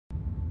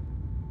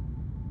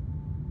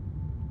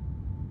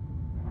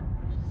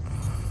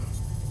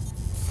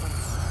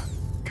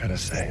gotta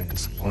say, I'm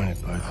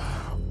disappointed, bud.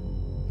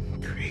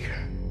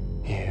 Krieger.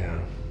 Yeah.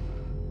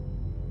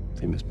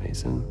 See, Miss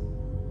Mason?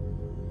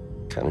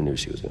 Kinda knew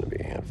she was gonna be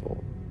a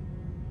handful.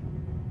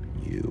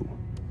 You.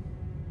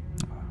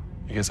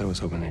 I guess I was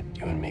hoping that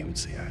you and me would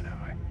see eye to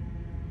eye.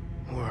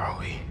 Where are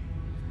we?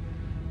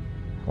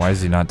 Why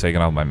is he not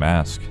taking off my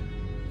mask?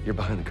 You're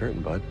behind the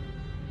curtain, bud.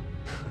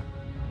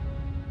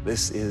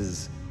 This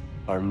is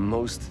our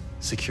most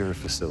secure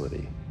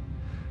facility.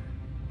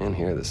 And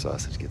here the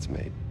sausage gets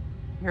made.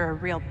 You're a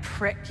real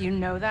prick, you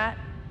know that?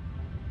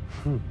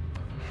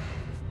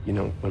 You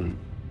know, when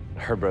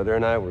her brother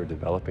and I were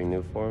developing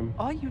new form,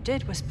 All you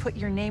did was put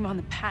your name on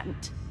the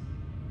patent.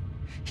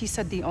 He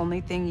said the only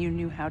thing you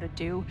knew how to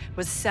do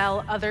was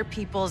sell other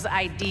people's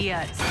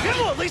ideas. Yeah,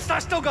 well, at least I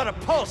still got a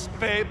pulse,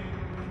 babe.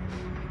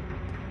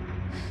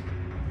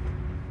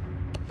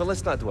 but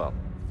let's not dwell,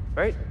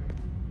 right?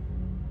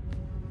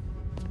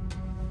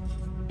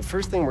 The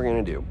first thing we're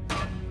gonna do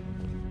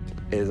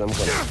is I'm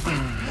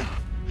gonna...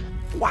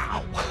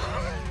 Wow!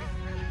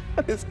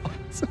 That is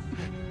awesome.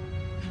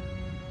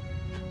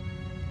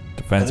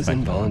 Defense Those mechanism.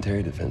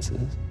 involuntary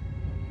defenses?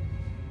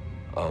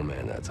 Oh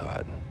man, that's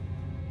hot.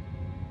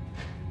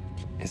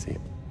 You see,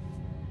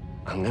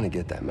 I'm gonna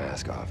get that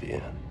mask off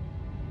you.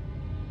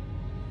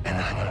 And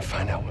then I'm gonna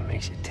find out what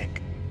makes you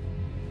tick.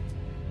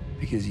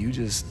 Because you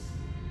just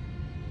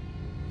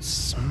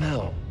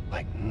smell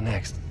like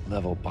next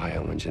level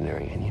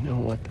bioengineering. And you know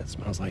what that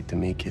smells like to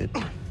me, kid?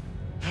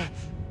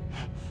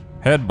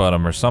 Headbutt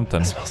him or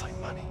something. It smells like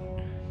money.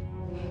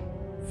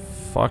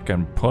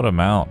 Fucking put him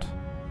out.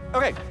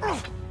 Okay,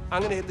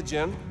 I'm gonna hit the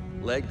gym.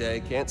 Leg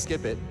day, can't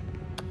skip it.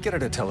 Get her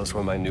to tell us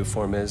where my new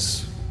form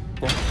is.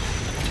 Yeah.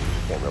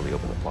 Can't really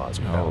open the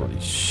plaza without her. Holy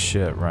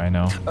shit,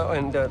 Rhino. Oh,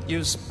 and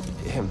use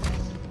him.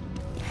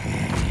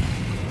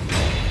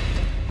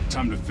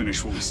 Time to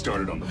finish what we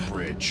started on the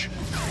bridge.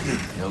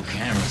 No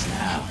cameras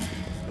now.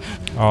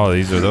 Oh,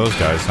 these are those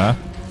guys, huh?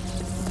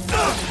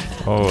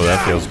 Oh,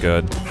 that feels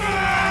good.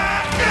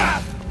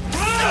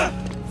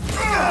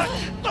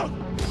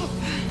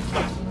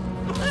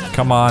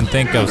 Come on,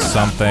 think of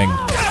something.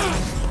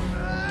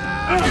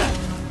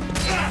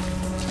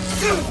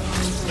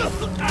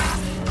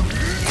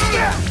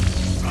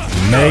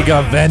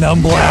 Mega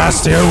Venom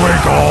Blast, here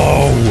we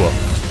go!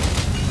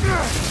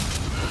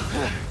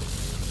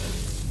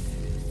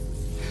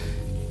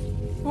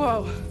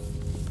 Whoa.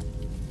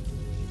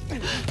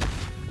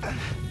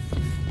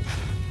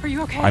 Are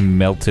you okay? I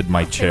melted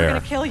my They were chair.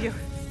 gonna kill you.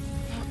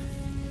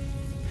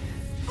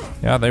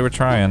 Yeah, they were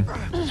trying.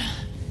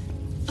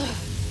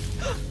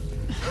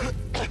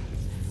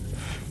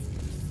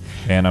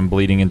 And I'm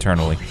bleeding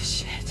internally. Holy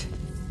shit.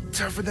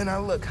 Tougher than I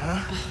look,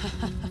 huh?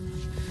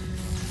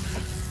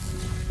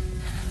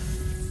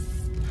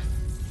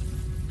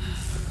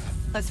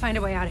 Let's find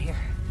a way out of here.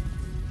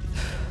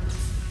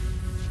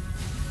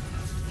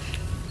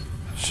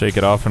 Shake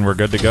it off and we're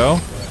good to go.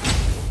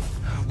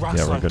 Roxxon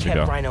Yeah, we're good to kept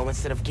go. Rhino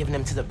instead of giving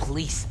him to the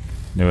police.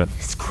 Knew it.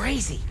 It's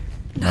crazy.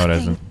 No, it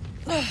isn't.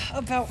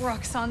 About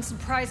Roxxon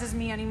surprises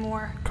me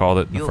anymore. Called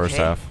it in the You first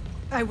okay? half.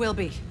 I will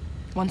be,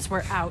 once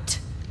we're out.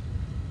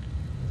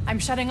 I'm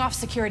shutting off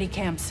security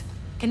cams.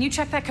 Can you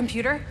check that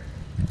computer?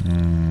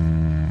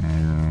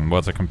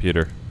 What's a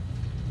computer?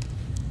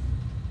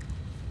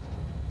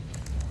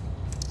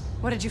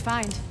 What did you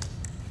find?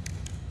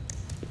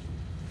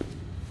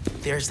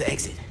 There's the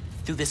exit.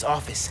 Through this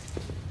office.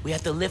 We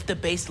have to lift the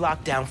base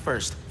lockdown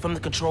first, from the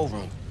control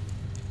room.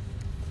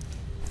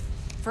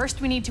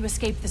 First, we need to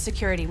escape the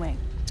security wing.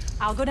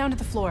 I'll go down to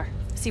the floor,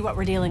 see what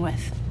we're dealing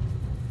with.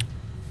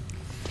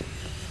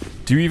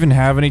 Do you even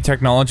have any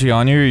technology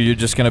on you, or you're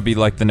just gonna be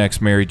like the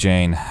next Mary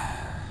Jane?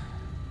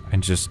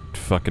 And just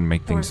fucking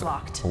make Door's things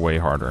locked. way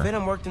harder.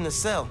 Venom worked in the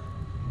cell.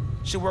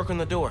 Should work on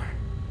the door.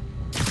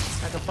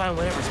 I can find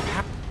whatever's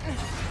happening.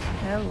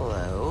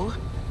 Hello.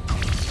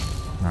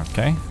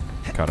 Okay,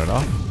 cut it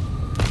off.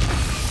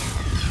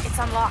 It's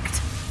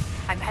unlocked.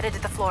 I'm headed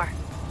to the floor.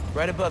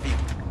 Right above you.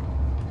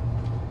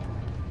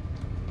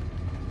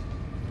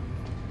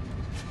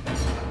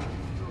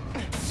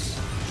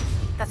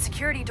 That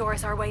security door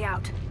is our way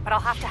out, but I'll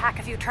have to hack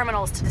a few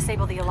terminals to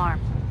disable the alarm.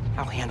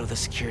 I'll handle the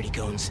security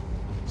goons.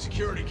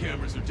 Security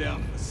cameras are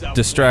down in the south.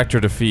 Distract or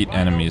defeat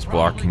enemies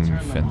blocking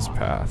Finn's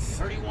path.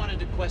 Heard he wanted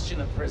to question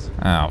the prison.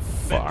 Oh, Bet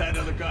fuck. that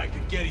other guy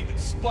could get even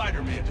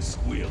Spider-Man to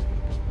squeal.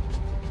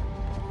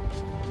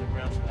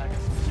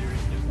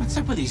 What's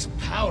up with these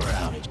power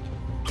outages?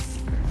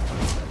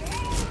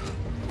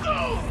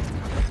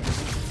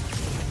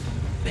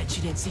 Bet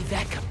you didn't see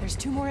that coming. There's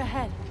two more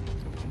ahead.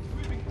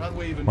 How'd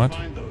we even What?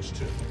 find those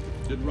two?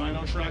 Did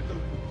Rhino track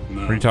them?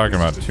 No, What are you talking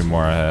about, this is two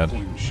more ahead?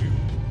 point and shoot.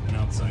 An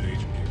outside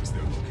agent gave us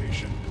their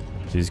location.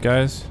 These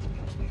guys?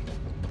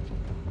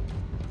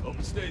 Hope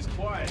it stays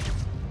quiet.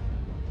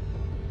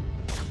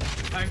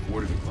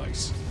 Word of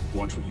advice.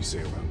 Watch what you say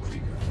around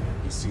Krieger.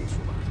 He seems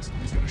relaxed.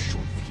 He's got a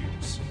short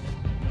fuse.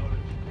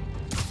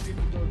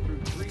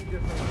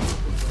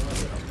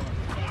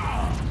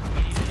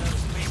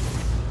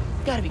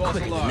 Gotta be quicker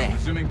than that.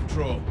 Resuming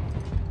patrol.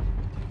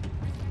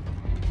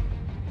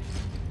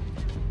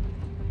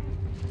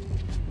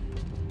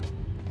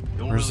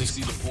 Where's really this?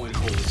 see the point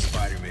of holding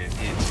Spider-Man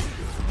into.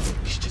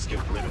 We should just get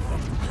rid of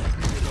him.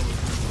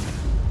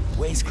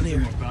 Way's clear.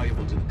 More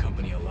valuable to the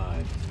company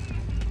alive.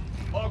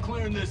 All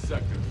clear in this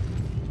sector.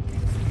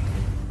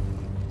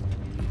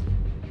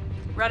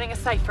 Running a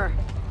cipher.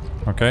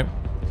 Okay.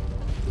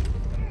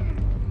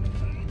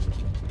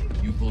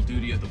 You full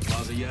duty at the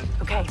plaza yet?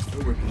 Okay.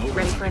 We're working over.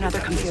 Ready for another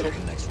computer.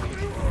 Next week.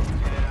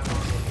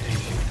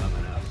 Anything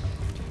coming up.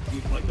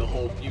 Seems like the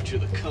whole future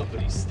of the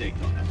company's staked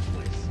on that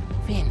place.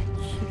 Finn,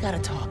 we gotta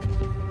talk.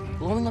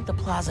 Blowing up the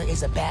plaza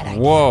is a bad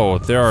idea. Whoa,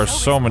 there are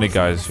so many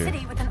guys The here.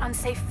 city with an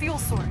unsafe fuel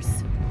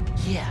source.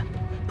 Yeah,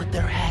 but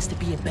there has to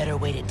be a better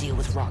way to deal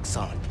with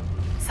Roxxon.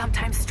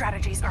 Sometimes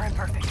strategies are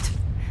imperfect,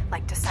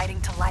 like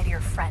deciding to lie to your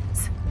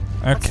friends.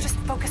 Okay. Let's just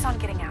focus on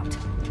getting out.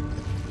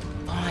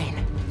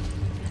 Fine,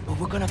 but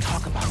we're gonna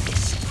talk about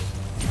this.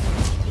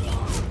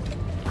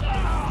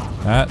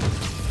 That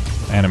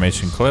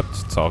animation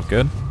clipped. It's all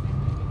good.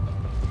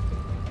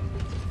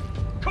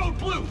 Code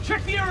Blue,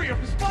 check the area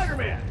for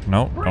Spider-Man.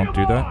 No, don't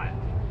do that.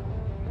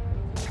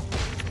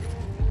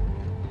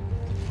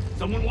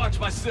 Someone watch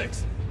my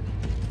 6.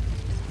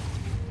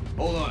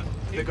 Hold on.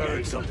 I think I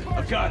heard something.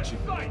 I've got you.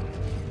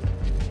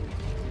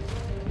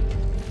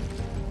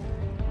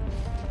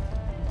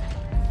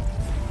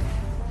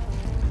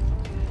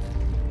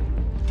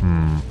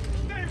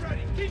 Stay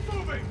ready. Keep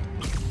moving.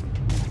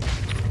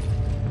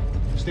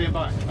 Stand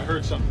by. I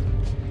heard something.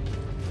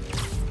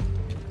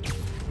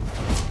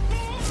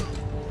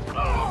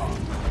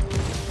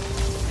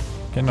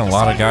 Getting a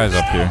lot of guys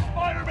up here.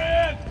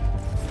 Spider-Man!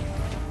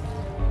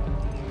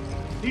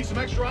 Need some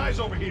extra eyes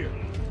over here.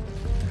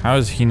 How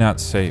is he not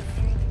safe?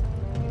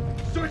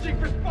 Searching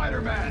for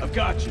Spider-Man. I've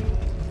got you.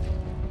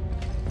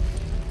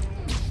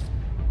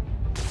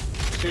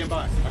 Stand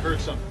by. I heard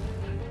something.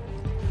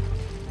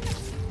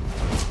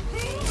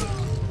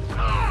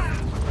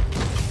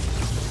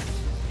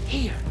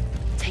 Here,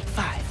 take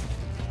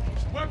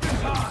 5.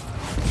 Weapons hot.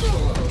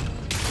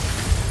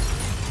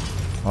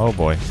 Oh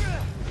boy.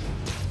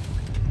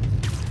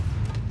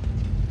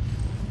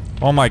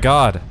 Oh my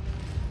god.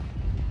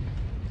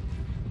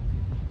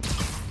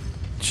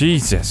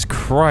 Jesus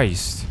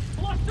Christ.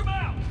 Flush them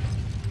out.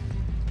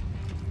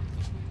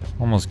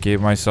 Almost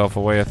gave myself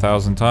away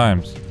 1,000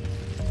 times.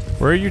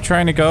 Where are you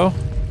trying to go?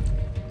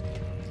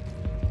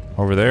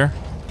 Over there?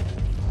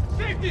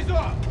 Safety's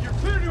off. You're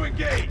clear to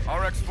engage.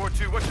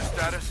 RX-42, what's your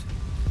status?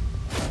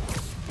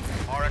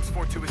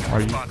 RX-42 isn't Are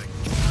you- responding.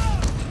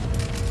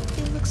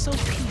 It looks so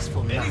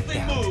peaceful now.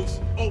 Anything moves,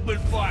 open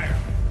fire.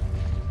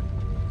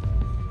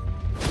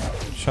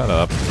 Shut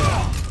up.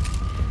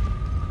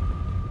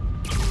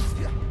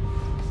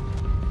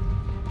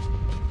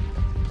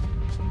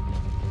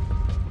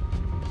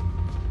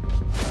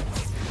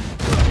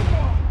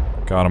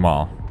 Got them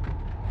all.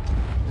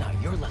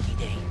 Not your lucky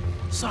day.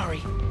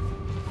 Sorry.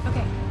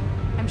 Okay,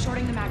 I'm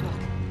shorting the maglock.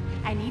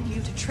 I need you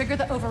to trigger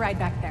the override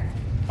back there.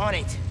 On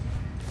it.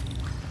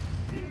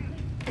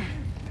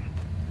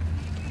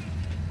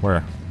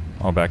 Where?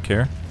 Oh, back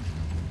here?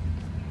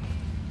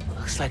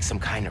 Looks like some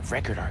kind of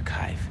record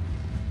archive.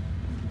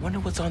 Wonder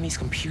what's on these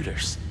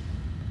computers.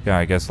 Yeah,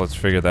 I guess let's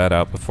figure that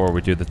out before we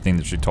do the thing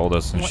that she told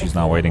us and she's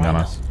not waiting on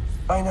us.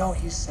 I know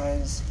he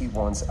says he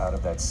wants out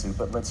of that suit,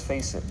 but let's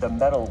face it, the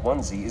metal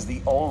onesie is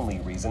the only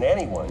reason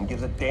anyone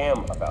gives a damn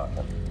about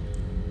him.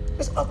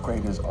 Just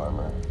upgrade his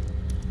armor.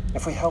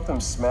 If we help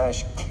him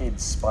smash Kid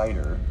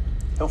Spider,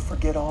 he'll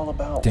forget all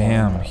about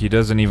Damn, he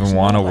doesn't even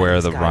want to wear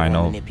the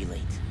rhino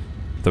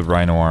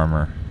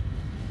armor.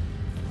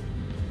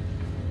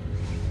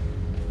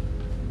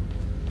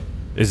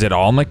 Is it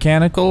all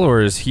mechanical,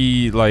 or is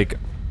he, like,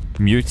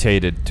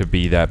 mutated to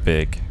be that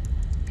big?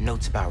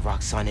 Notes about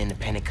Roxxon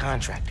independent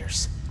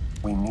contractors.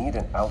 We need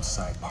an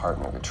outside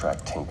partner to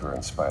track Tinker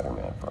and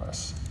Spider-Man for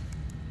us.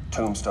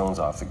 Tombstone's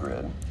off the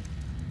grid.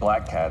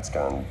 Black Cat's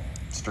gone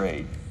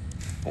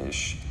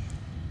straight-ish.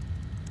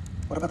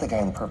 What about the guy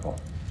in the purple?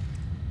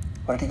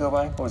 What did he go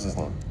by? What was his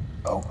name?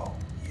 Oh,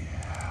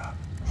 yeah.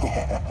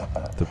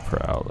 Yeah. The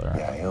Prowler.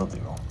 Yeah, he'll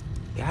do.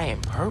 Guy in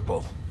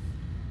purple?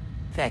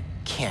 That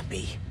can't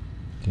be.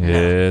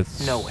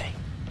 It's... No way.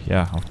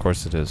 Yeah, of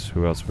course it is.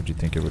 Who else would you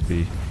think it would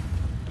be?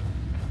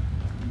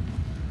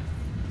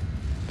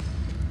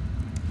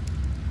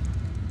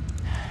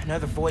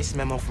 Another voice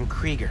memo from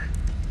Krieger.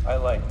 I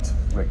liked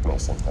Rick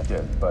Mason, I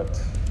did, but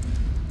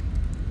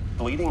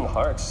bleeding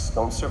hearts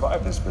don't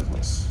survive this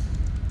business.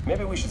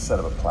 Maybe we should set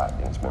up a plaque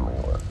in his memory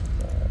or...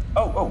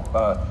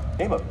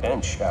 name a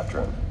bench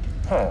after him.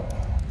 Huh.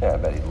 Yeah, I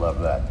bet he'd love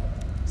that.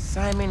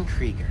 Simon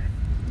Krieger.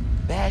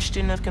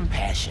 Bastion of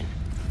Compassion.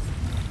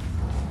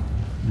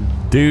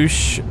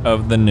 Douche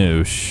of the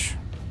noosh.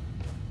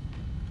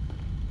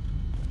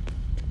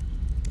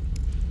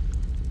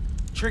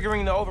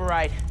 Triggering the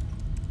override.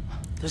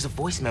 There's a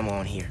voice memo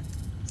on here.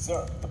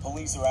 Sir, the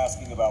police are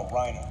asking about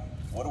Rhino.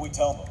 What do we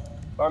tell them?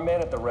 Our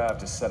man at the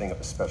raft is setting up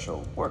a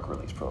special work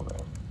release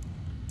program.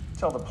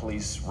 Tell the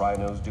police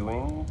Rhino's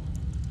doing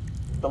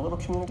a little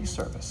community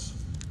service.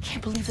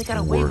 Can't believe they got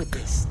away with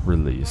this.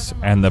 Release.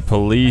 And the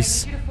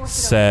police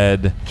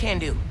said Can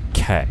do.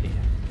 K.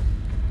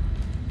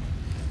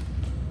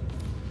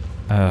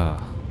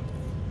 Ugh.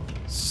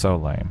 So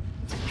lame.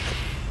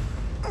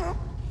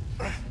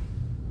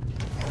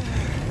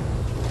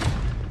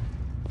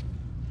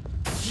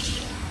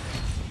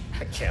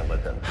 I can't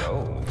let them go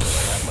until I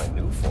have my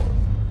new form.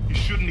 You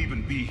shouldn't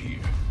even be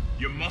here.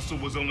 Your muscle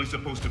was only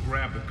supposed to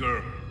grab the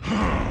girl.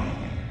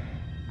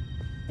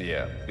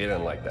 Yeah, he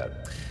didn't like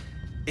that.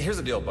 Here's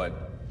the deal, bud.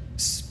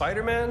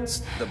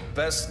 Spider-Man's the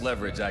best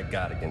leverage I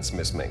got against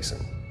Miss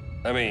Mason.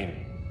 I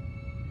mean,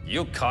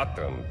 you caught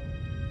them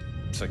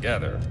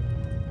together.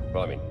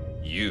 Well, I mean,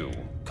 you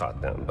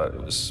caught them, but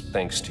it was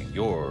thanks to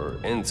your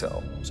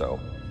intel. So,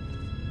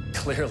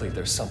 clearly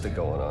there's something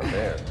going on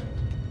there.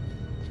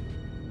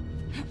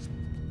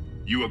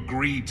 You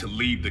agreed to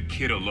leave the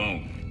kid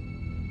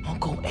alone.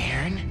 Uncle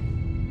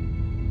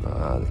Aaron?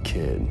 Ah, the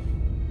kid.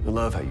 I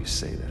love how you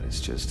say that.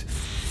 It's just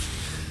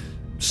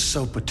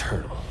so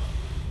paternal.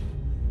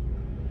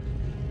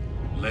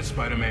 Let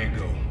Spider-Man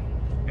go,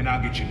 and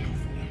I'll get you new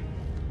form.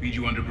 Feed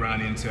you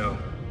underground intel,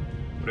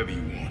 whatever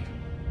you want.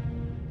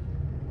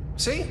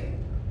 See?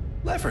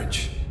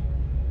 Leverage.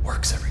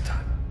 Works every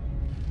time.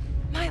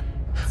 Miles,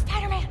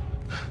 Spider-Man.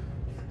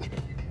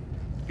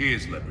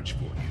 Here's leverage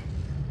for you.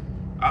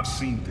 I've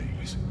seen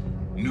things.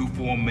 New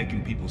form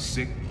making people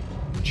sick.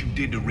 What you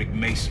did to Rick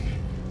Mason.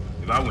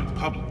 If I went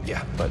public...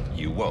 Yeah, but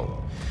you won't.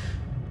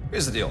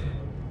 Here's the deal.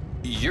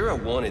 You're a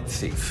wanted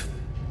thief.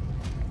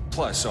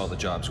 Plus all the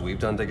jobs we've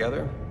done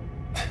together.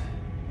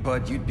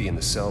 But you'd be in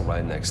the cell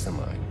right next to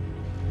mine.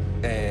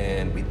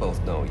 And we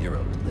both know you're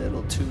a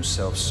little too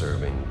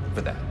self-serving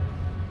for that.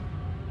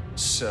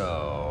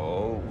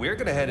 So, we're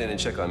gonna head in and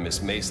check on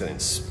Miss Mason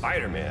and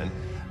Spider-Man.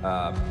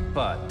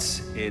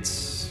 But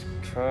it's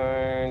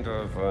kind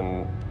of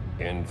an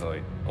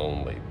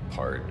invite-only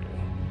party.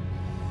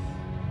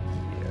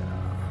 Yeah.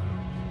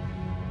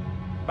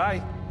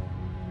 Bye.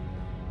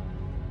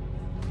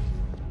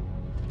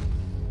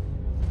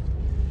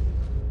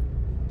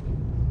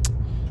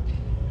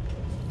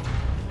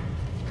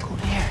 Go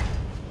there.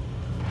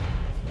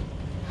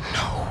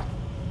 No.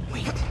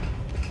 Wait.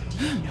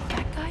 Do you know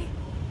that guy?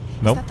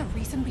 Nope. Is that the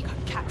reason we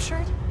got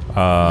captured?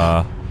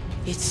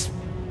 It's...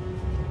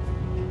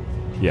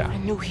 Yeah. I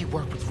knew he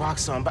worked with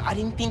Roxxon, but I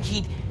didn't think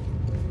he'd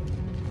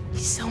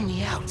sell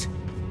me out.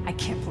 I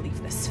can't believe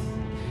this.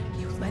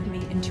 You led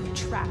me into a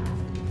trap.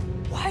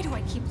 Why do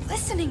I keep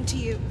listening to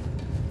you?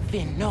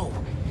 Finn, no.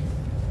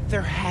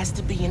 There has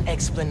to be an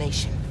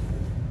explanation.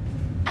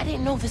 I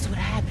didn't know this would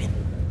happen.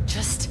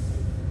 Just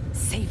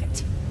save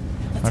it.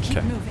 Let's keep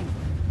Okay. moving.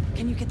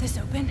 Can you get this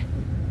open?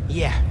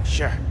 Yeah,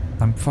 sure.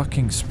 I'm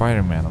fucking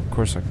Spider-Man. Of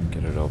course I can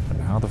get it open.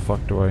 How the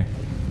fuck do I...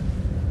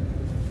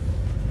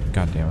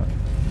 God damn it.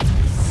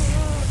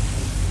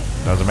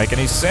 Doesn't make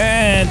any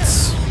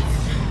sense!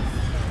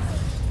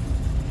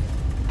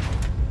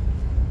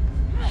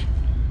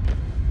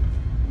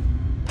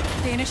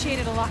 They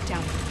initiated a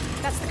lockdown.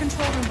 That's the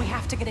control room we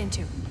have to get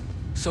into.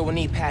 So we'll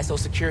need past those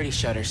security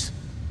shutters.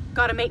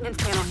 Got a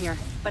maintenance panel here,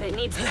 but it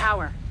needs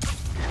power.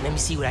 Let me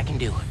see what I can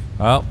do.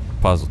 Well,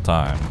 puzzle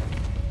time.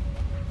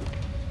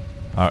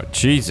 Oh,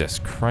 Jesus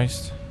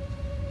Christ.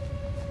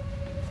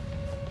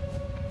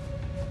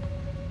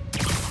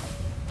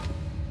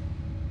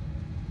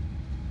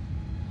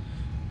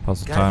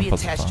 Puzzle Gotta time, be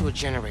puzzle attached time. to a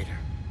generator.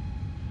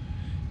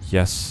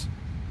 Yes,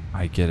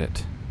 I get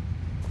it.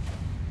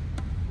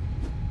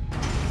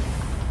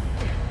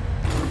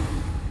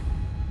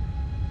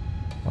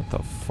 What the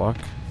fuck?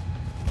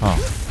 Oh.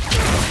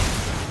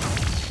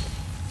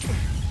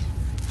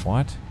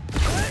 What?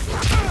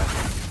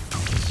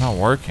 It's not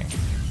working.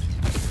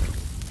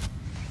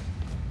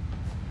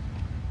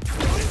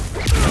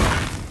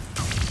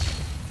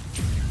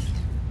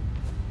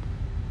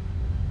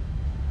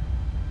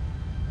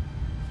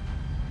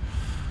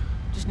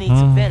 Just need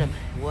some venom.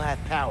 We'll have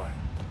power.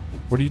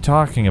 What are you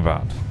talking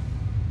about?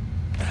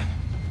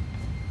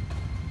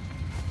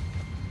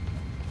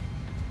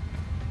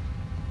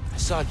 I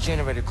saw a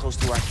generator close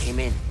to where I came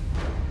in.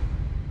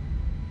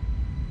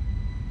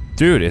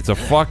 Dude, it's a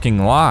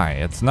fucking lie.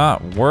 It's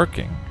not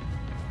working.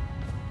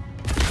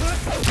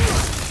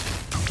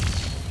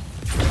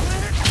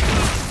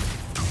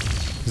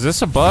 Is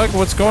this a bug?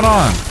 What's going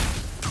on?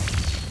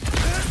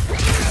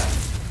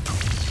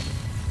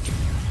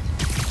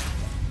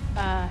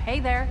 Hey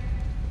there.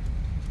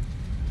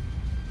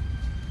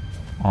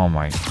 Oh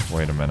my,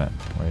 wait a minute.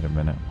 Wait a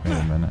minute. Wait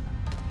a minute.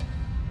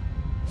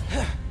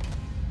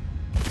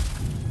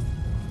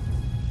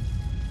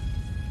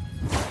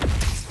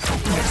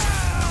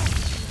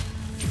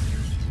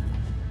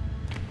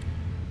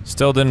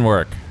 Still didn't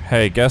work.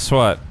 Hey, guess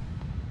what?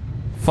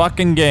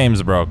 Fucking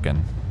game's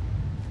broken.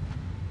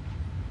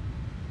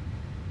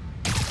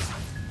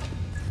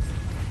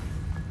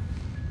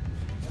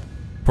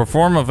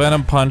 Perform a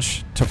venom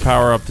punch to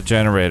power up the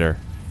generator.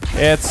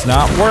 It's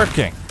not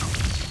working.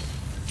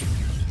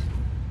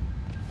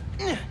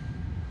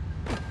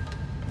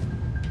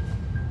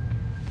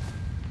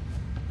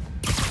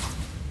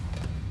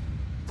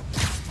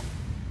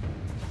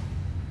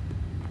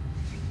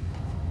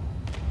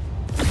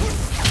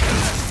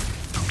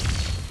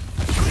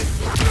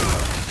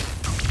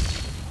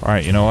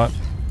 Alright, you know what?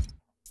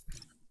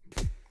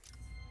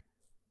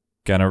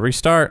 Gonna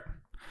restart.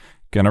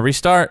 Gonna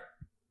restart.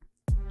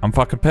 I'm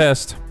fucking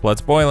pissed.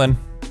 Blood's boiling.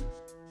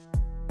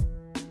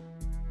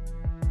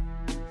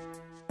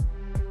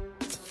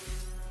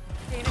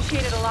 They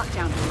initiated a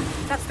lockdown.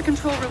 That's the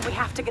control room we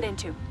have to get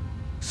into.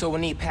 So we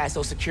need past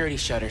those security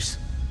shutters.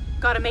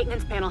 Got a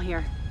maintenance panel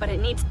here, but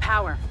it needs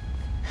power.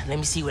 Let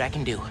me see what I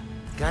can do.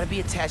 Gotta be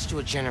attached to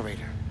a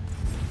generator.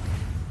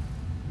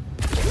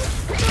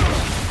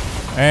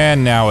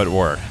 And now it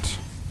worked.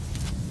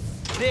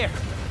 There!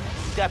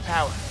 Got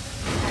power.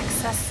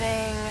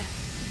 Accessing...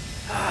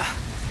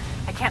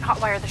 I can't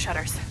hotwire the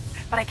shutters,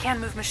 but I can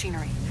move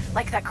machinery,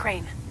 like that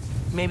crane.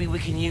 Maybe we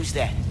can use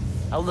that.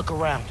 I'll look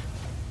around.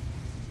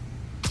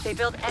 They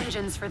build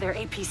engines for their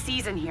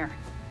APCs in here.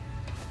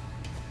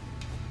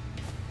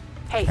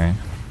 Hey, Okay.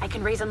 I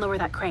can raise and lower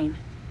that crane.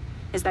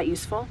 Is that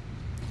useful?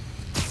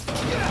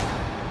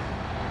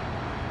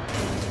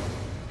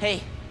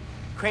 Hey,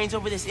 crane's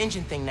over this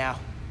engine thing now.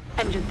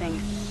 Engine thing.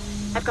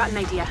 I've got an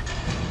idea.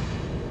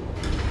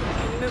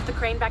 Can you move the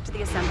crane back to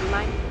the assembly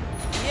line?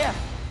 Yeah,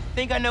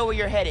 think I know where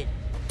you're headed.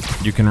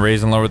 You can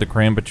raise and lower the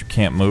crane, but you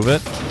can't move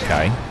it?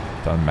 Okay.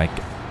 Doesn't make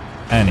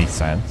any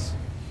sense.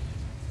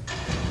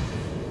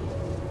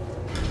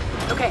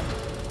 Okay,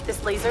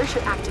 this laser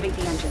should activate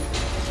the engine.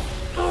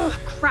 Oh,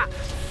 crap.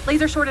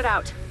 Laser shorted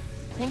out.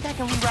 Think I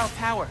can reroute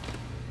power.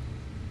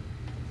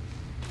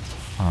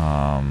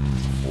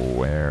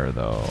 Where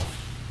though?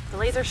 The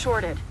laser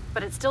shorted,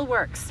 but it still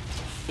works.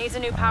 Needs a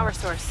new power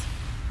source.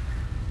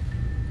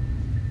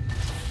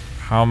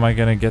 How am I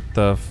gonna get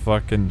the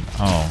fucking...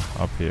 Oh,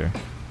 up here.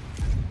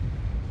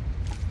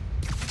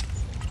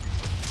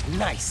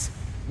 Nice.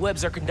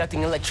 Webs are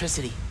conducting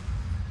electricity.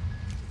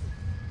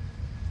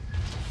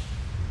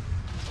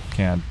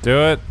 Can't do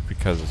it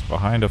because it's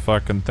behind a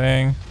fucking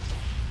thing.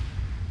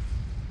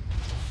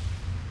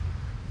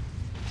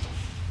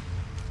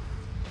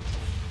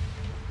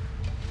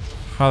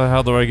 How the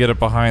hell do I get it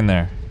behind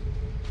there?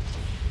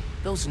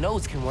 Those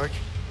nodes can work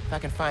if I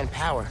can find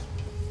power.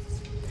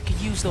 I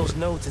could use those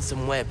nodes and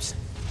some webs.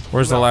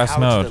 Where's the Route last power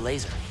to node? the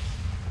laser.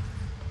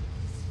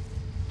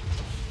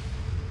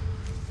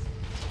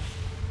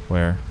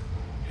 Where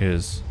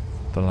is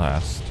the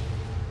last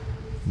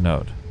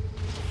node?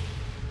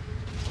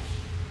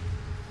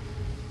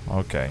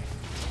 Okay.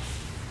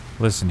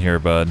 Listen here,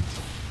 bud.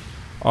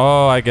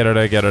 Oh, I get it,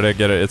 I get it, I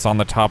get it. It's on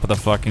the top of the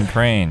fucking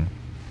crane.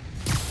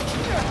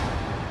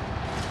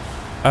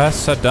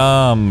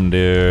 Dumb,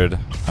 dude.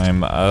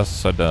 I'm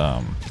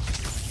dumb.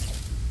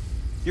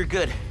 You're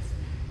good.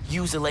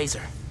 Use the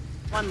laser.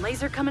 One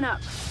laser coming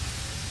up.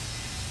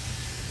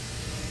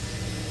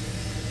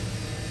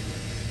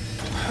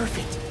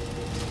 Perfect.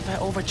 If I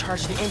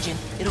overcharge the engine,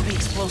 it'll be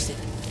explosive.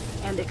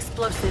 And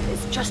explosive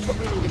is just what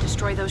we need to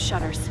destroy those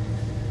shutters.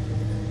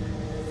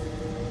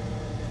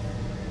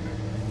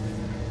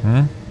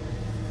 Hmm?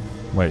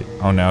 Wait.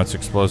 Oh, now it's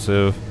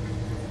explosive.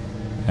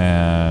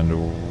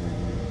 And...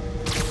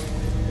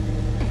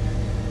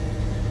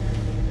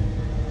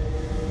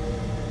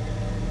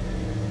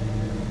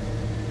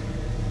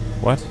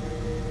 What?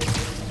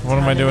 What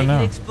am I doing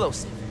now?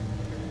 Explosive.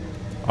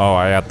 Oh,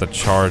 I have to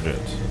charge it.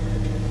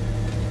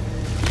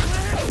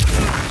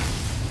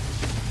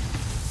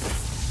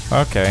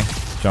 Okay.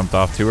 Jumped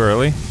off too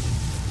early.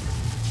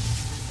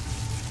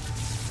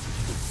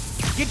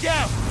 Get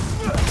down!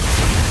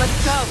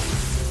 Let's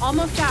go.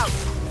 Almost out.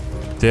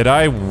 Did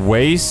I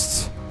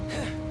waste?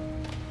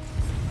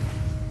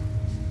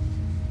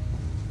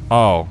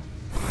 Oh.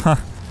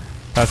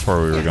 That's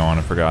where we were going,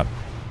 I forgot.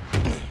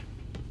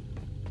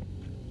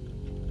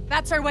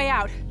 That's our way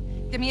out.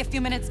 Give me a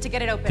few minutes to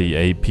get it open. The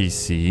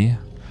APC?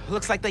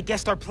 Looks like they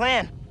guessed our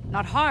plan.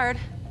 Not hard.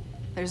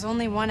 There's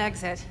only one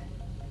exit.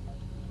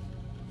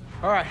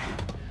 All right,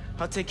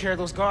 I'll take care of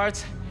those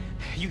guards.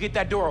 You get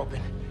that door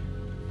open.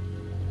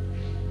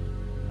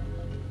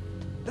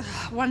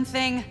 One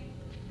thing.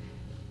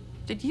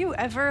 Did you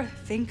ever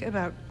think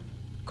about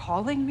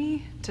calling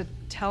me to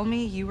tell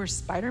me you were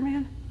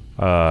Spider-Man?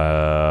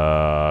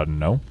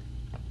 No.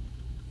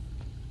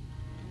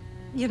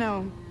 You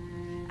know,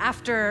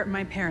 after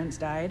my parents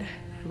died,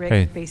 Rick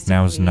Hey, basically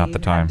now's not the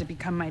time. had to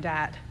become my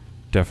dad.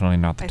 Definitely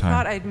not the I time.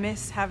 thought I'd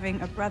miss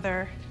having a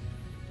brother,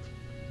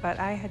 but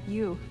I had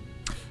you.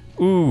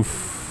 Oof.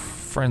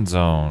 Friend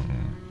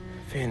zone.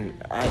 Finn,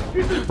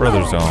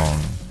 Brother zone.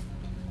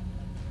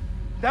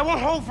 that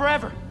won't hold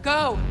forever.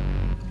 Go!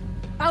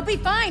 I'll be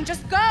fine,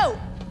 just go!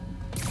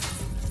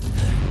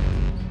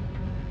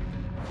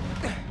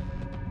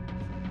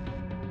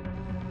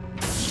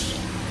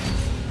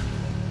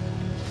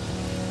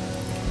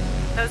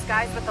 Those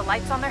guys with the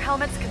lights on their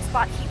helmets can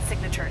spot heat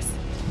signatures.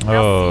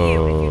 They'll see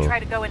you if you try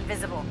to go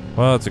invisible.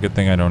 Well, it's a good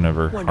thing I don't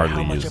ever Wonder how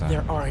hardly much use of that.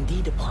 their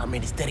R&D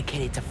department is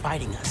dedicated to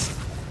fighting us.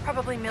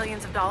 Probably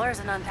millions of dollars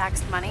in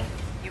untaxed money.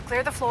 You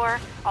clear the floor,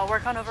 I'll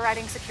work on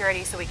overriding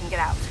security so we can get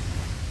out.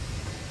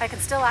 I can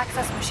still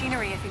access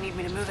machinery if you need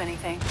me to move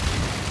anything.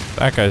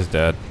 That guy's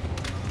dead.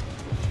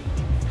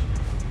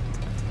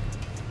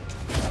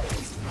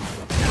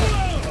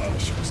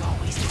 Wish it was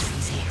always this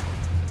easy.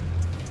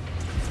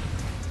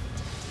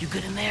 You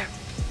good in there?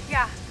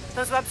 Yeah,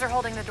 those webs are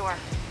holding the door.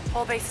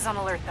 Whole base is on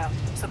alert, though,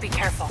 so be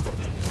careful.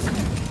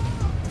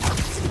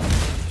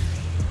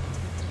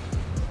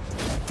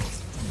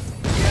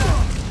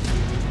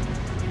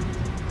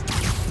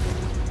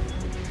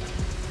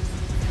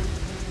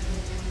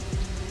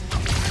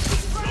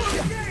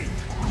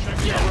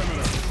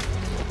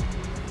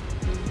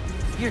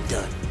 You're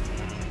done.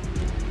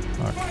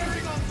 Okay.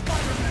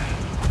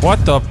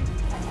 What the?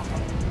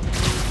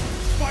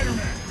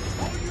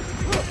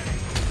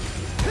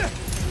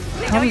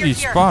 How did he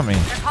spot me?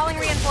 They're calling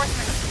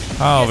reinforcements.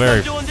 Oh,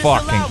 very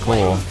fucking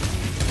cool.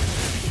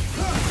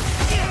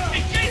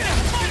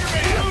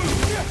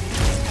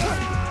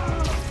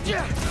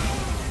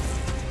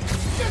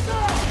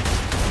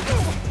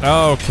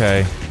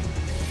 Okay.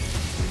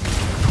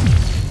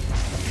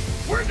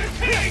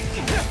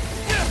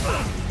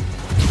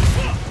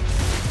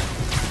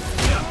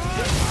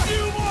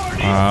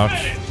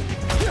 Ouch.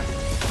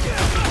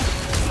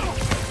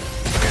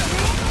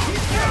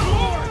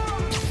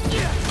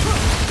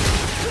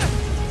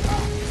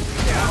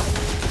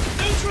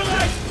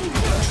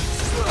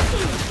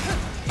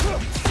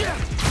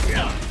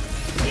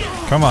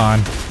 Come on.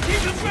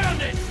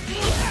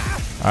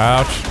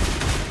 Ouch.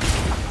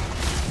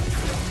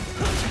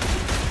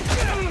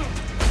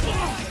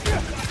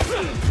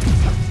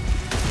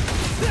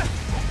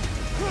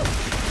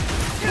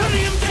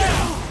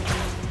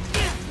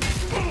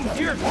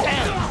 You're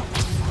down.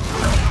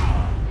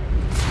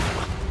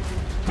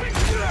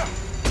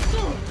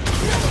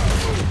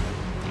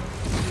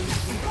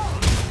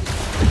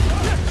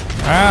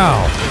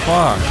 Ow,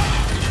 fuck.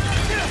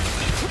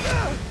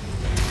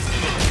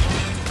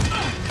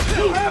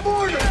 You have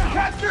orders!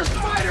 Capture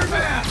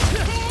Spider-Man!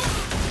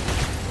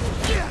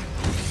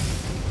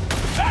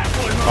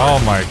 Oh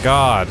my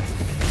god.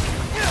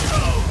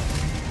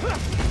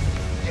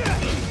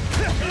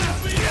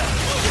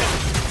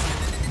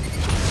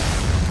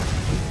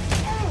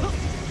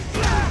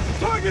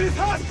 Target is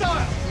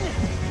hostile!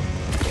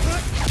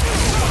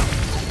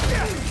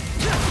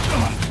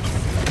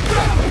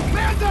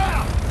 Man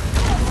down!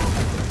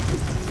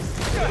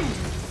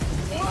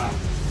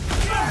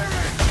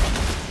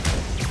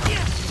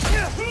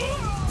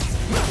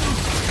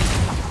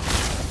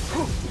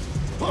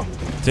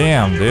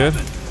 Damn, dude.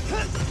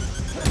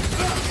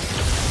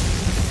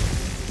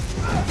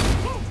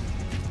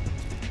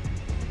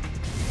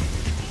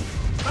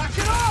 Back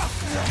it up!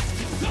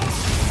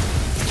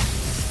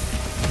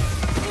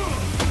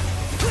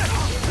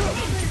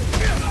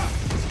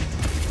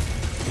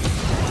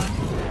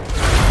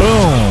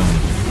 Boom.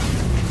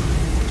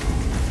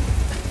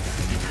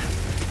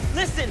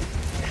 Listen,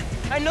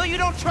 I know you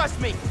don't trust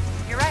me.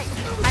 You're right,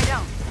 I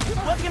don't.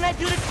 What can I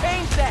do to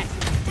change that?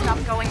 Stop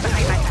going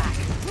behind my back.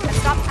 And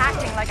stop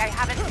acting like I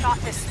haven't thought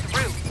this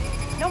through.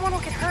 No one will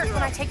get hurt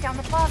when I take down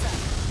the plaza.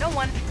 No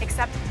one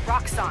except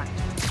Roxxon.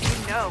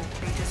 You know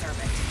they deserve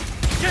it.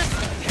 Just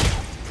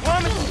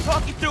promise to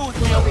talk you through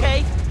with me,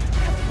 okay?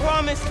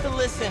 Promise to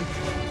listen.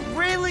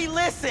 Really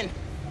listen.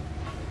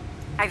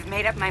 I've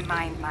made up my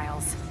mind,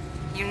 Miles.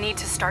 You need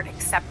to start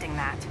accepting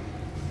that.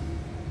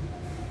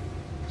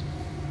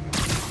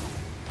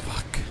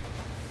 Fuck.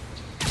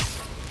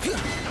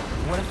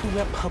 What if we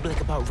went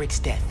public about Rick's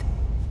death?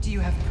 Do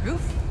you have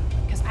proof?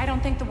 Because I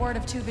don't think the word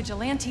of two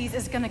vigilantes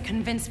is gonna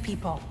convince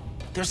people.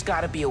 There's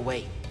gotta be a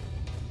way.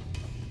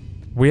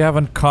 We have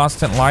a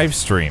constant live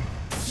stream.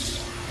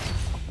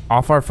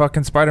 Off our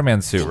fucking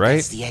Spider-Man suit, right?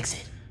 That's the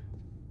exit.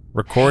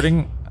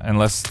 Recording,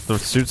 unless the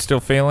suit's still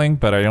failing,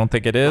 but I don't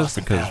think it is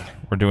because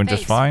we're doing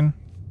just fine.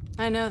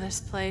 I know this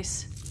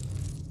place.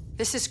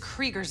 This is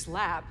Krieger's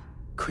lab.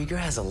 Krieger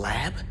has a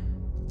lab?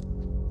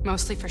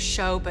 Mostly for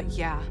show, but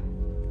yeah.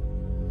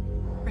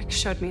 Rick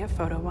showed me a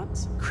photo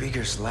once.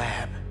 Krieger's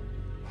lab.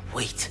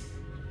 Wait.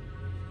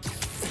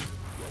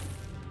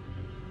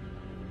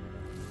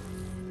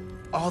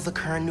 All the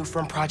current new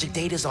firm project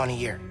data's on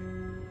here.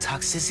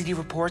 Toxicity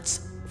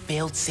reports,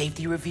 failed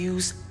safety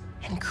reviews,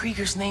 and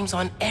Krieger's name's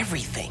on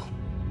everything.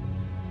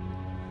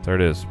 There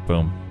it is.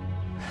 Boom.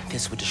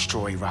 This would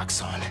destroy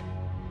Roxxon.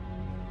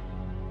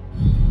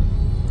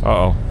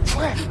 Uh-oh.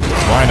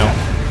 Rhino.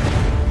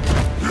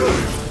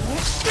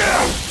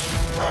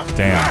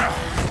 Damn.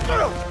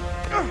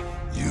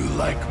 You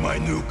like my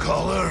new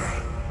color?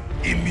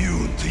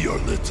 Immune to your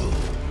little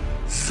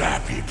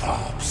zappy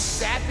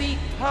pops. Zappy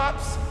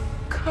Pops?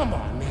 Come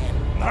on, man.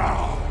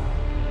 Now,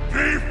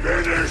 we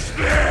finish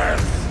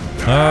this!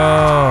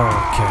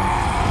 Okay.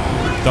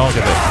 Don't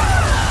get it.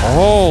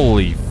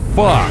 Holy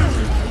fuck.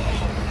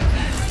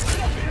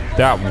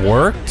 That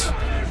worked?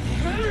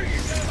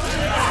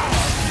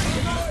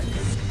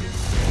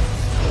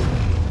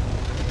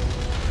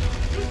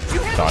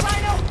 Dodge.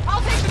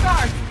 I'll take the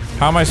guard.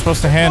 How am I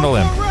supposed to handle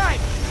him? Right.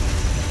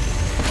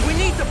 We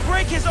need to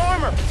break his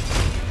armor.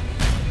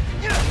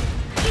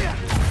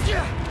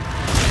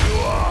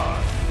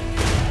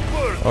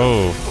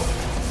 Oh.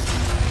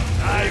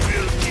 I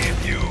will give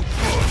you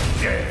good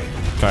day.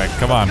 Okay,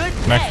 come on.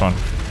 Next one.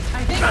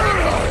 I think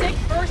Krieger's a sick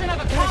version of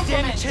a Damage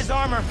compliment. his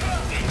armor.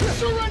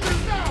 Surrender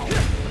now!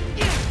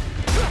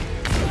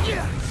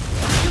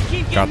 You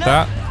keep Got getting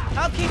that? up.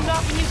 I'll keep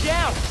knocking you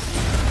down.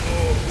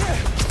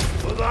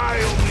 But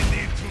I only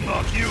need to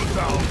knock you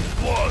down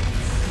once.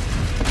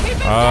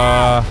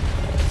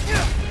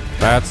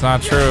 That's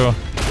not true.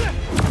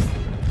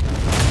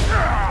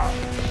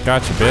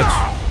 Gotcha, bitch.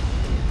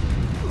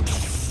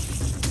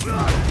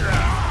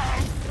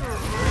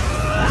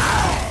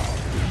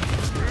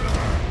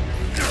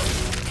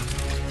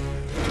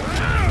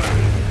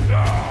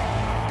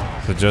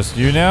 Is it just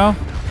you now?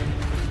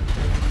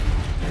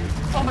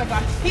 Oh my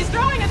god, he's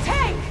throwing a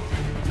tank!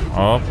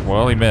 Oh,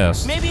 well, he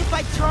missed. Maybe if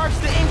I charge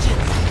the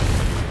engines.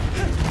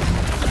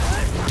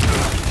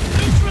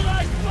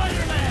 Neutralize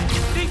Spider-Man!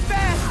 Be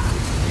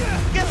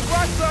fast! Guess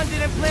Roxxon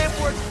didn't plan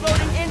for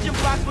exploding engine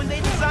blocks when they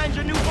designed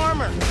your new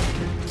armor.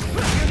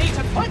 You need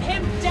to put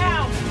him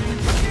down!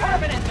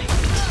 Permanently!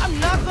 I'm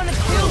not gonna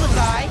kill the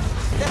guy.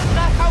 That's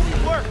not how we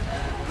work.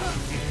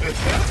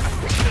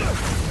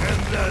 And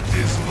that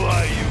is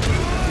why you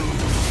will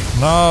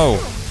lose. No!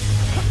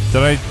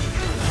 Did I...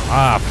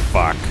 Ah,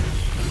 fuck.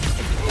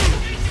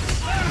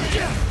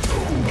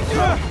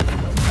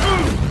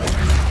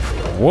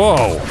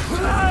 Whoa!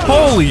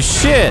 Holy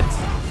shit!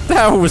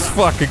 That was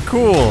fucking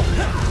cool!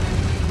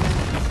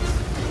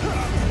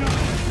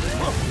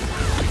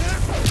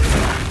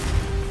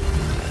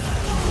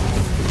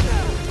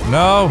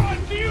 No!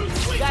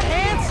 Got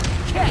hands?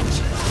 Catch!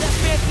 That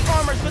fancy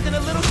armor's looking a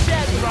little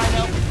shabby,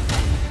 Rhino.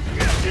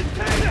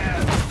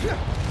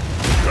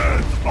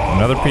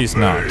 Another piece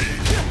knocked.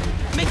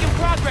 Making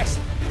progress.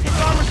 His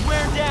armor's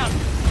wearing down.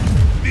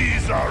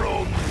 These are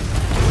only...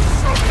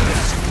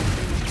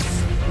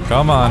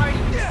 Come on.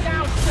 You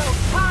sound so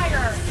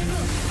tired.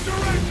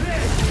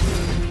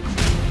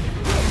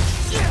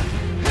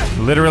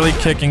 Literally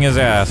kicking his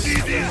ass.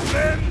 See these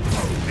men?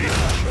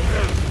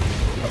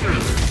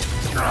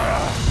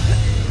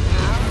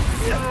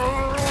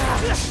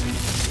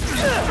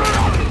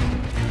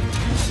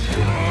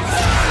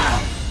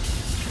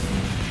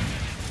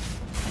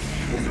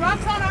 His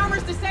Roxxon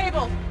armor's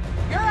disabled.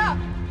 You're up.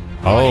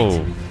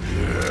 Oh.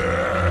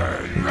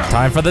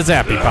 Time for the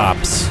zappy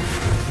pops.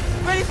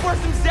 Ready for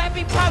some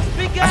zappy pops,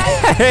 big guy?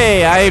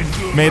 Hey, I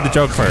made the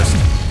joke first.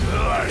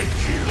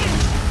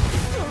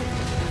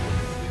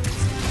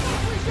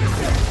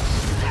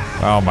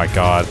 Oh my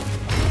god.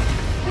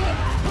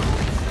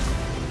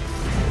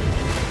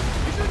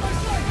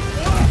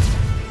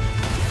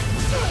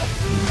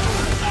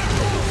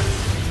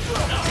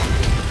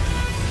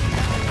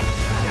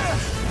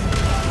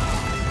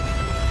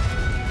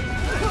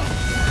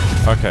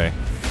 Okay.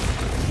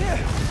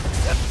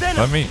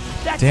 Let me...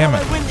 Damn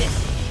it.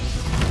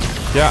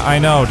 Yeah, I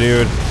know,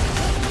 dude.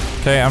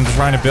 Okay, I'm just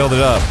trying to build it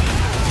up.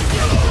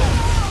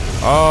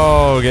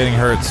 Oh, getting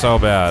hurt so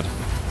bad.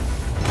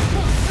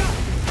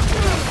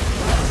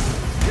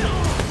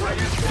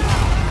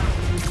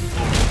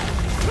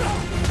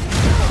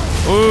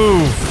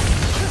 Ooh.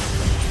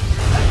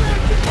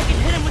 I can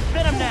hit him with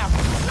venom now.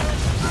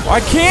 I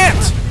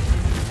can't!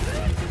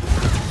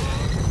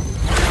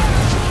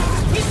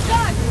 He's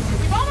done.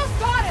 We've almost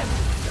got him.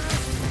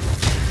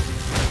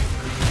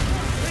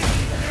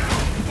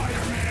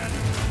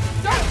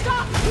 Don't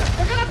stop.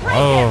 They're gonna break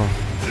him.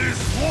 This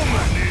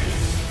woman is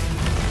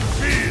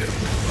fear.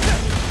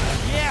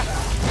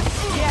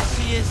 Yeah,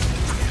 she is.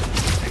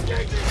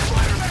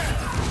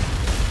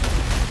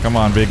 Come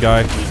on, big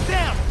guy. He's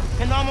down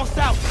and almost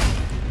out.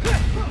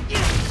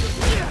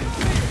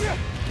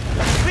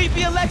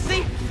 Creepy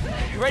Alexi,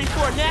 you ready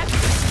for a nap?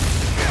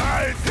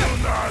 I do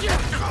not.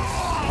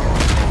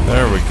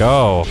 There we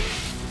go.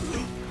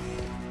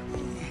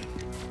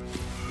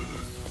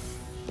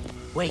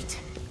 Wait.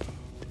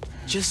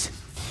 Just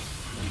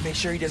make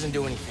sure he doesn't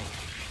do anything.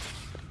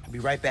 I'll be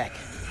right back.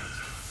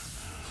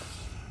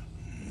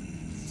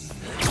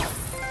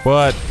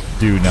 But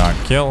do not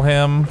kill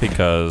him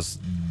because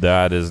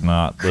that is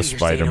not the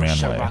Spider-Man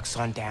shut way.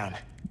 Roxxon down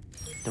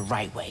the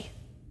right way.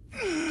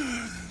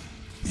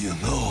 You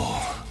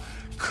know,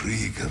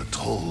 Krieger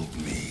told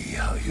me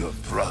how your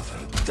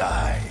brother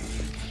died.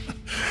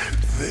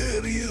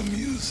 Very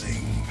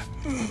amusing.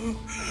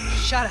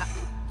 Shut up.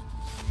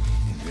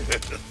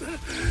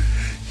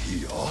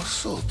 He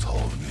also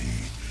told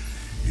me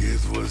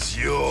it was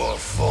your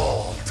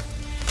fault.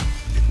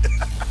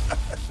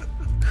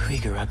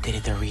 Krieger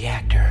updated the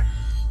reactor.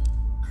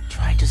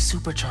 Tried to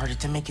supercharge it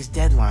to make his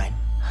deadline.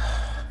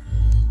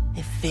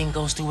 If Finn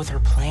goes through with her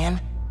plan...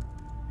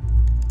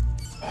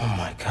 Oh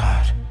my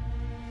god.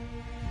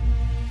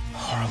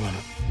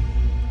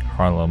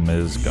 Harlem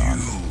is gone.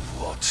 You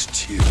watched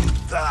him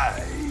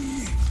die.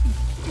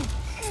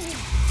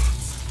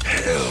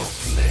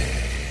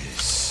 Helpless.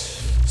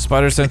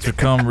 Spider sense would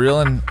come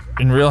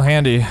in real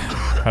handy.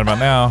 How about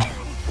now?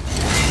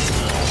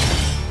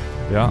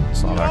 Yeah,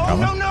 saw that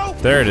coming. No.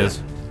 There it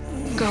is.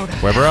 Go to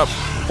Web her up.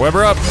 Web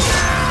her up.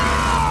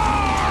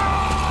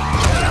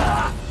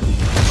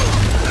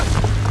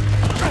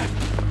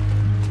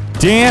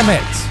 Damn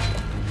it!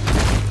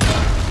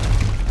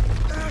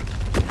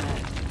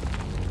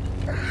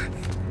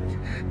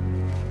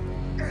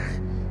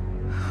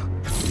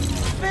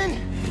 Finn,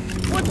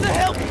 what the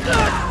hell?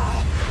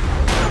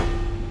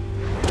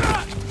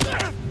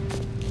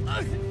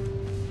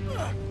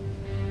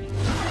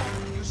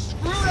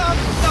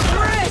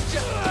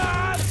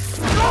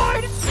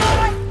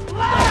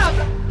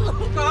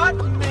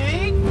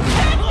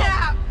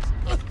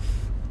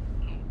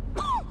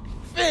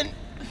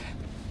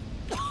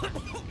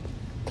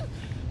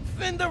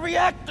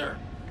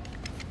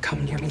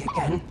 come near me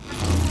again,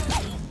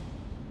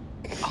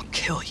 I'll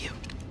kill you.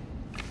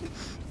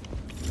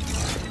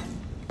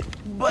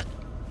 But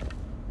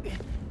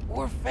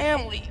we're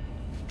family.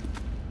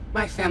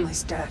 My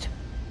family's dead.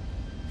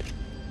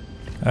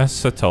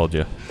 As I told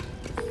you.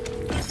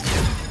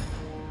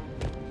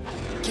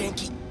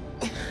 Genki,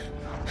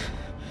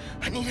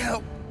 I need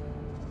help.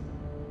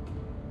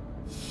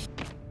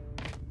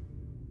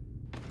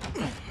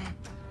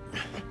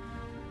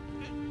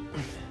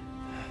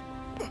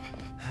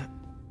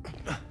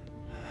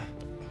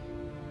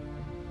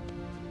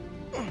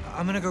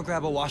 I'm gonna go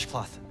grab a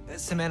washcloth,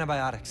 some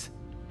antibiotics.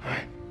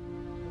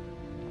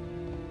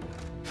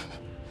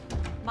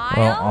 Miles?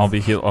 Well, I'll be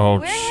healed. Oh,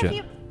 Where shit. have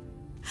you...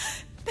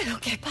 ¿Pero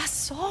qué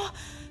pasó?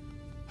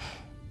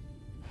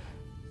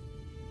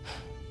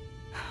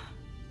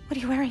 What are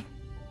you wearing?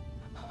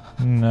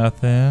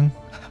 Nothing.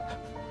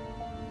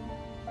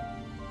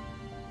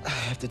 I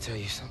have to tell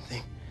you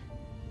something.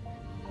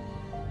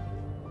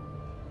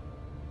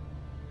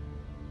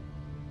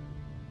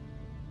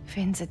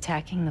 Finn's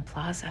attacking the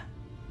plaza.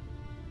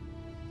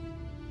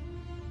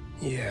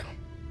 Yeah.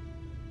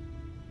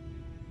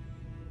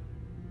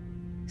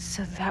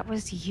 So that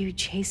was you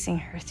chasing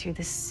her through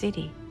the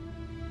city.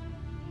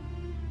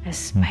 As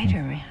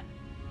Spider-Man.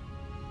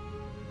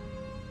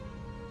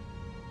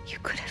 You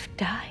could have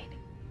died.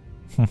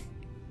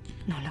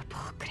 No lo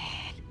puedo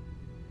creer.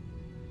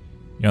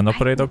 Yo no Why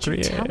puedo didn't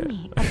you tell creer.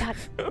 me about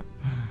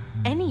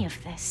any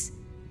of this?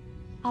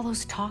 All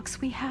those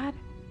talks we had?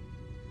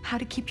 How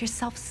to keep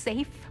yourself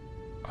safe?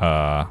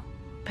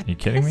 You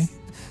kidding me?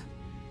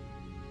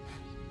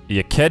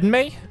 You kidding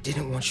me?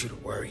 Didn't want you to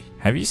worry.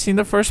 Have you seen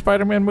the first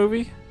Spider-Man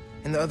movie?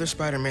 And the other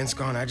Spider-Man's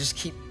gone. I just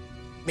keep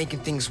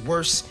making things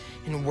worse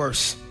and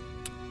worse.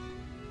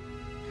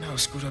 Now I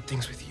screwed up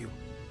things with you.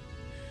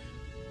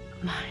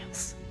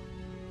 Miles.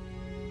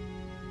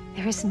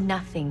 There is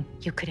nothing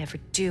you could ever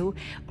do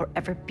or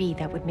ever be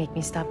that would make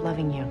me stop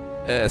loving you.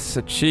 It's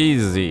so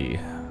cheesy.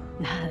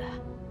 Nada.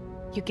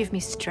 You give me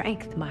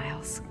strength,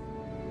 Miles.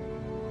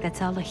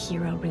 That's all a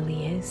hero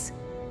really is.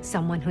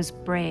 Someone who's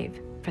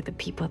brave for the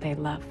people they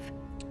love.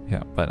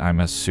 Yeah, but I'm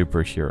a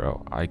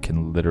superhero. I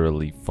can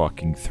literally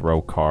fucking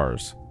throw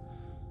cars.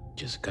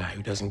 Just a guy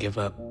who doesn't give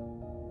up.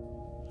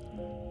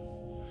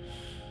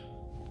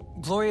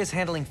 Gloria's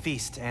handling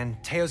Feast,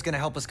 and Teo's gonna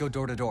help us go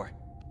door to door.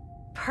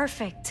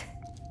 Perfect.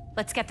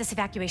 Let's get this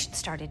evacuation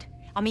started.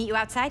 I'll meet you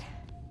outside.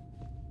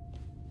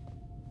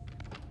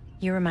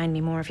 You remind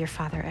me more of your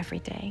father every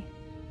day.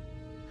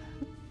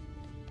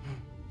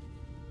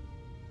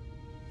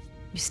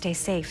 You stay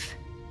safe.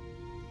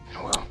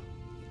 Well.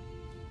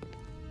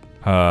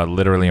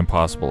 Literally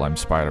impossible. I'm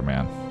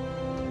Spider-Man.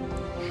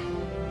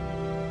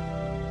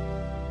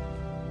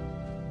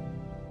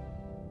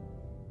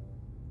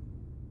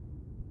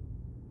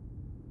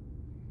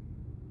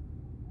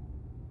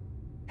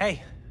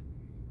 Hey,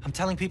 I'm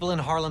telling people in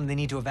Harlem they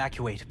need to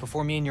evacuate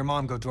before me and your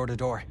mom go door to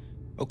door.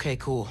 Okay,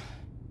 cool.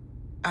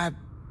 I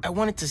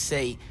wanted to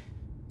say,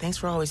 thanks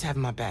for always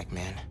having my back,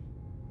 man.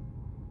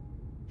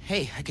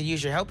 Hey, I could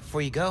use your help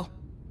before you go.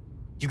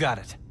 You got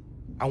it.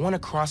 I want to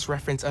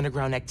cross-reference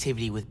underground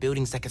activity with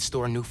buildings that could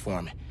store a new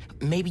form.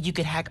 Maybe you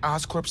could hack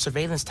Oscorp's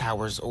surveillance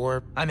towers,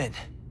 or... I'm in.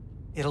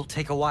 It'll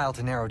take a while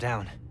to narrow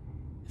down.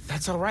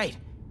 That's all right.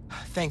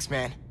 Thanks,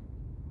 man.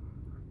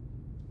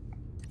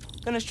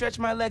 Gonna stretch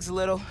my legs a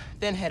little,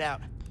 then head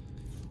out.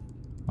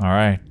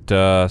 Alright,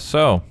 yeah,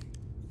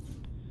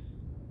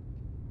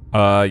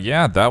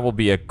 that will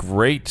be a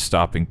great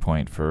stopping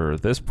point for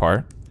this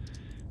part.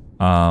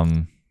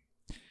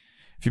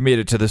 If you made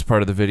it to this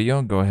part of the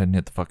video, go ahead and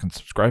hit the fucking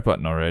subscribe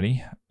button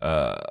already.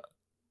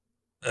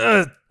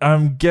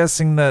 I'm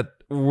guessing that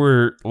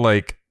we're,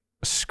 like,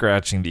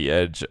 scratching the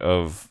edge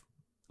of,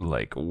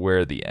 like,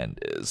 where the end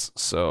is.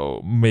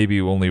 So, maybe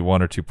only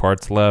 1 or 2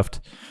 parts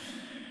left.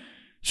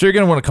 So you're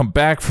going to want to come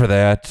back for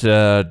that.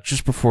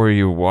 Just before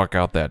you walk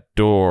out that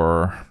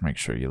door, make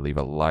sure you leave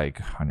a like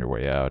on your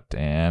way out.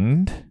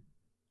 And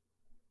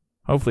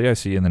hopefully I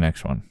see you in the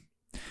next one.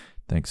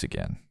 Thanks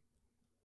again.